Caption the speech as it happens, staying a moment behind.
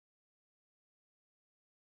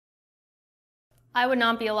I would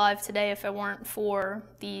not be alive today if it weren't for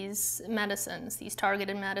these medicines, these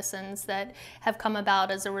targeted medicines that have come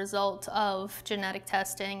about as a result of genetic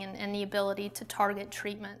testing and the ability to target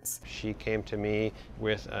treatments. She came to me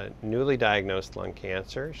with a newly diagnosed lung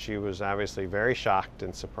cancer. She was obviously very shocked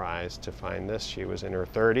and surprised to find this. She was in her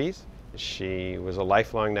 30s. She was a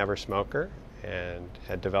lifelong never smoker and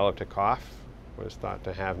had developed a cough, was thought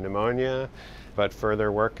to have pneumonia, but further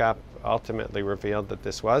workup ultimately revealed that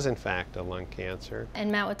this was in fact a lung cancer.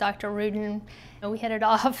 And met with Dr. Rudin. We hit it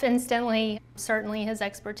off instantly. Certainly his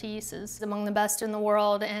expertise is among the best in the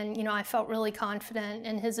world, and I felt really confident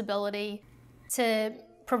in his ability to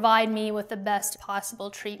provide me with the best possible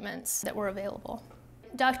treatments that were available.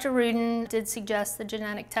 Dr. Rudin did suggest the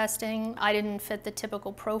genetic testing. I didn't fit the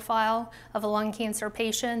typical profile of a lung cancer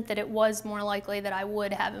patient, that it was more likely that I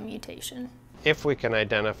would have a mutation. If we can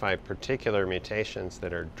identify particular mutations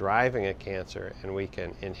that are driving a cancer and we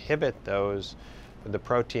can inhibit those, the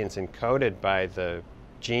proteins encoded by the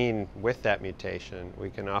gene with that mutation,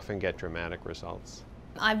 we can often get dramatic results.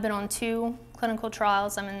 I've been on 2 clinical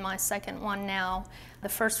trials. I'm in my second one now. The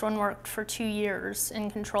first one worked for 2 years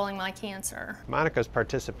in controlling my cancer. Monica's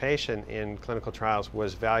participation in clinical trials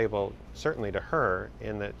was valuable certainly to her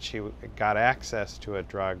in that she got access to a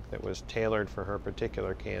drug that was tailored for her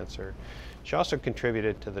particular cancer. She also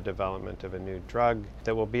contributed to the development of a new drug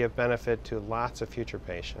that will be of benefit to lots of future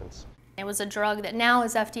patients. It was a drug that now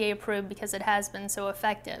is FDA approved because it has been so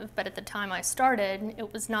effective, but at the time I started,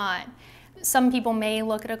 it was not. Some people may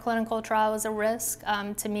look at a clinical trial as a risk.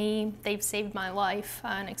 To me, they've saved my life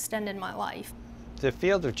and extended my life. The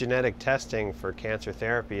field of genetic testing for cancer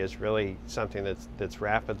therapy is really something that's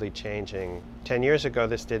rapidly changing. 10 years ago,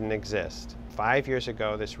 this didn't exist. 5 years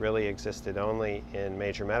ago, this really existed only in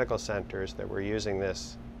major medical centers that were using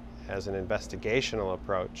this as an investigational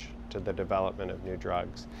approach to the development of new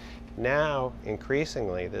drugs. Now,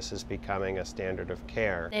 increasingly, this is becoming a standard of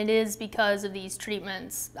care. It is because of these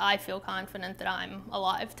treatments I feel confident that I'm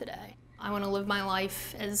alive today. I want to live my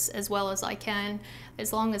life as well as I can,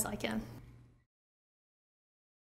 as long as I can.